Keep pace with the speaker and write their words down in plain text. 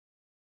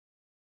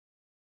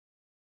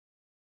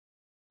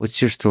What's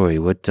your story?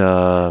 What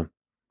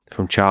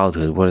from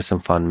childhood? What are some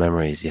fond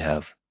memories you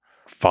have?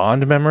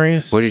 Fond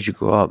memories? Where did you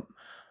grow up?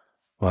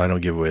 Well, I don't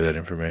give away that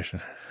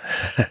information.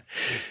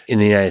 In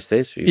the United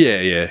States? Or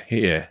Yeah.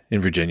 In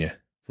Virginia.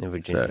 In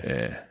Virginia. So,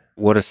 yeah.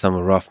 What are some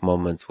rough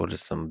moments? What are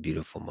some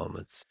beautiful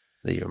moments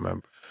that you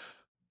remember?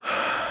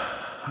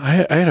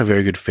 I had a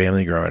very good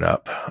family growing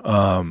up.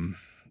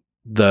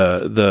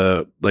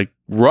 The like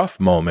rough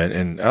moment,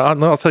 and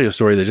I'll tell you a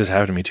story that just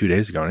happened to me 2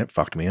 days ago, and it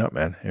fucked me up,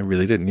 man. It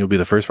really did. And you'll be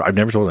the first. I've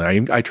never told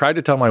it. I tried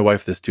to tell my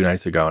wife this 2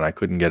 nights ago, and I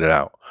couldn't get it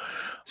out.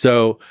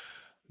 So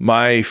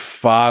my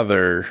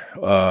father,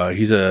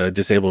 he's a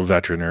disabled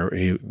veteran, or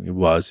he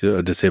was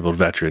a disabled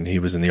veteran. He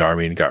was in the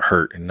Army and got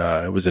hurt, and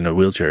was in a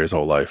wheelchair his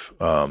whole life.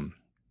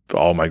 For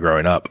all my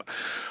growing up,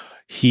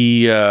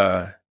 he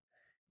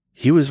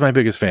was my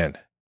biggest fan.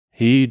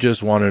 He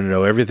just wanted to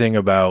know everything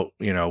about,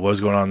 what was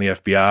going on in the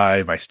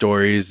FBI, my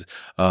stories.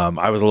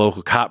 I was a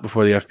local cop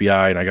before the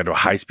FBI, and I got to a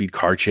high-speed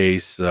car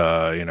chase,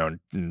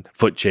 and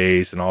foot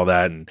chase and all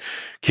that, and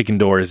kicking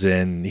doors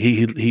in.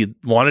 He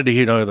wanted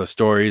to know those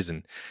stories,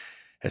 and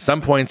at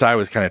some points I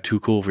was kind of too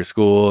cool for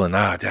school, and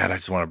Dad, I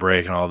just want to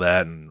break and all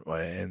that,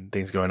 and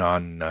things going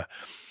on.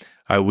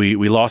 And,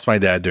 we lost my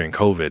dad during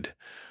COVID.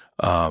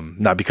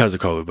 Not because of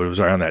COVID, but it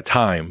was around that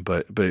time.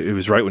 But it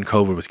was right when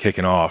COVID was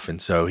kicking off,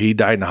 and so he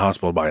died in the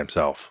hospital by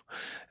himself,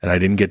 and I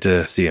didn't get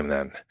to see him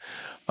then.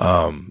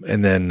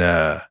 And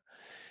then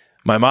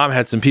my mom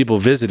had some people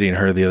visiting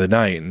her the other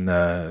night, and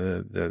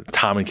the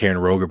Tom and Karen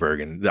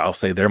Rogerberg, and I'll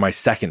say they're my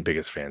second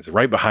biggest fans,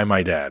 right behind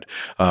my dad.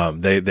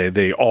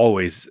 They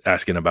always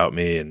asking about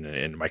me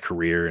and my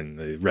career, and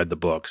they read the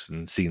books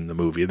and seen the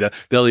movie.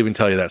 They'll even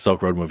tell you that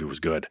Silk Road movie was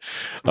good.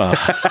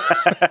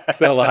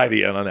 They'll lie to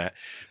you on that.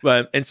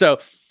 And so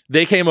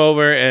they came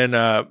over, and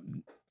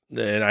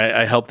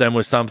I helped them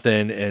with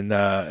something, and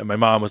my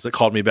mom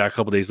called me back a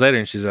couple days later,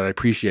 and she said, "I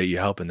appreciate you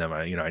helping them.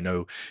 I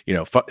know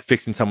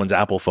fixing someone's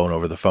Apple phone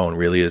over the phone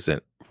really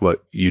isn't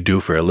what you do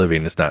for a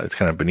living. It's not. It's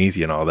kind of beneath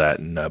you and all that.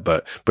 And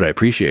but I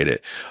appreciate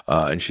it."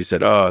 And she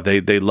said, "Oh,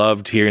 they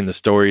loved hearing the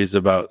stories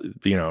about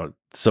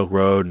Silk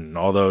Road and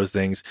all those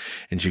things."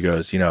 And she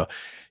goes,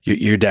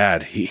 Your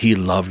dad, he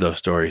loved those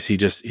stories.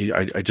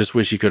 I just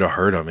wish he could have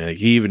heard them. Like,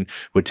 he even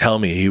would tell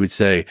me, he would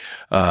say,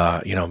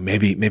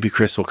 maybe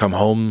Chris will come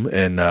home,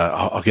 and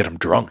I'll get him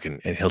drunk, and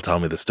he'll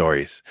tell me the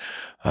stories.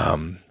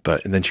 And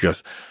then she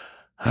goes,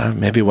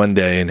 maybe one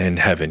day in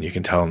heaven you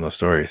can tell him those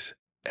stories.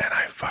 And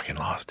I fucking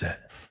lost it.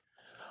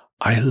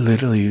 I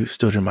literally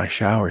stood in my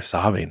shower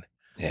sobbing,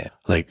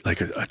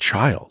 like a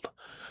child.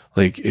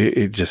 Like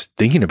it just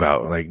thinking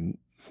about, like,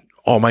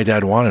 all my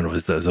dad wanted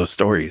was those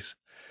stories.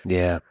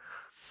 Yeah.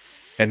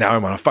 And now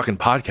I'm on a fucking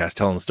podcast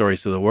telling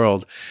stories to the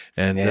world,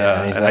 and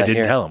I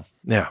didn't tell him.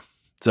 Yeah.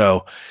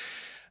 So,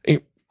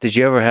 did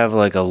you ever have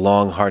like a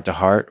long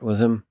heart-to-heart with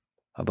him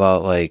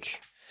about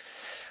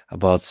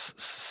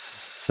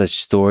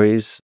such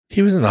stories?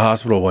 He was in the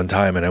hospital one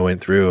time, and I went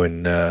through,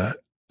 and I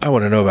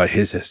want to know about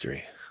his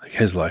history, like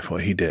his life,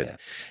 what he did. Yeah.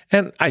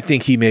 And I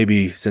think he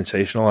maybe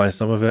sensationalized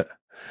some of it.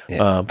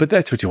 Yeah. But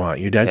that's what you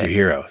want. Your dad's your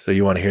hero, so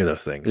you want to hear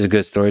those things. He's a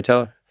good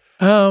storyteller.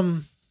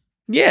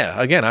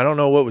 Yeah, again, I don't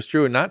know what was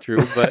true and not true,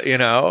 but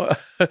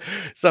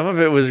some of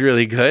it was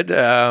really good.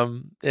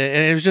 And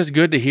it was just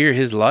good to hear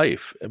his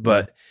life.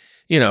 But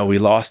we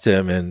lost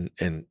him,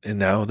 and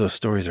now those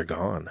stories are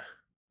gone.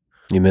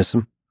 You miss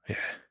him? Yeah.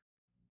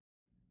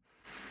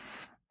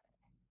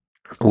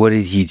 What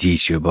did he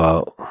teach you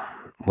about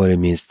what it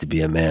means to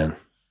be a man?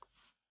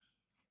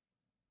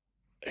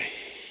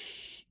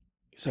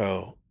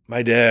 So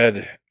my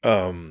dad,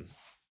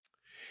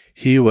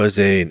 he was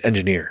an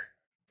engineer,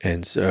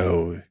 and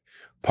so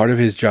part of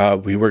his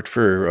job, we worked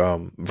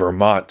for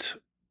Vermont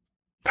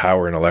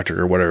Power and Electric,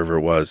 or whatever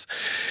it was.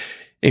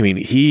 I mean,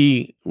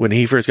 when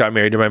he first got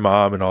married to my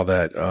mom and all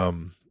that,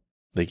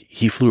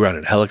 he flew around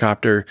in a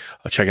helicopter,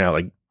 checking out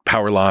like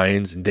power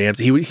lines and dams.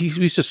 He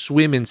used to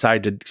swim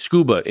inside to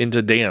scuba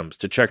into dams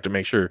to check to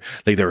make sure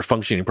like they were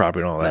functioning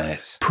properly and all that.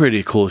 Nice.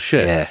 Pretty cool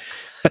shit. Yeah.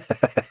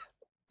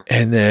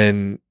 And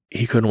then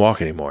he couldn't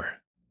walk anymore.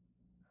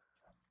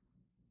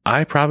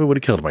 I probably would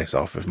have killed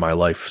myself if my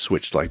life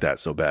switched like that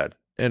so bad.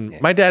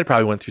 And my dad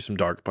probably went through some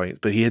dark points,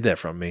 but he hid that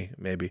from me,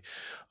 maybe.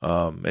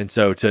 And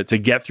so to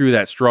get through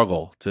that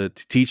struggle, to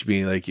teach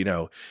me, like,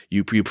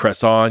 you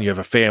press on, you have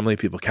a family,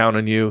 people count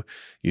on you,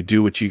 you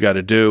do what you got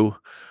to do.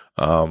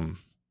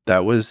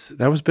 That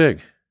was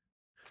big.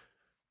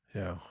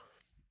 Yeah.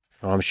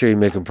 Well, I'm sure you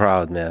make him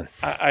proud, man.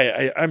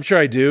 I'm sure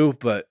I do,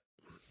 but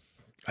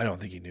I don't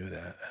think he knew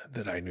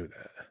that I knew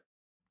that.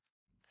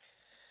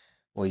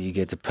 Well, you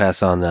get to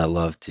pass on that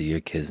love to your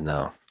kids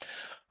now.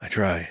 I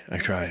try,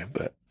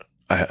 but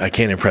I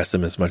can't impress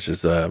them as much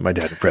as my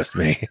dad impressed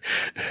me.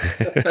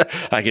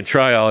 I can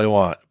try all I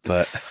want,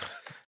 but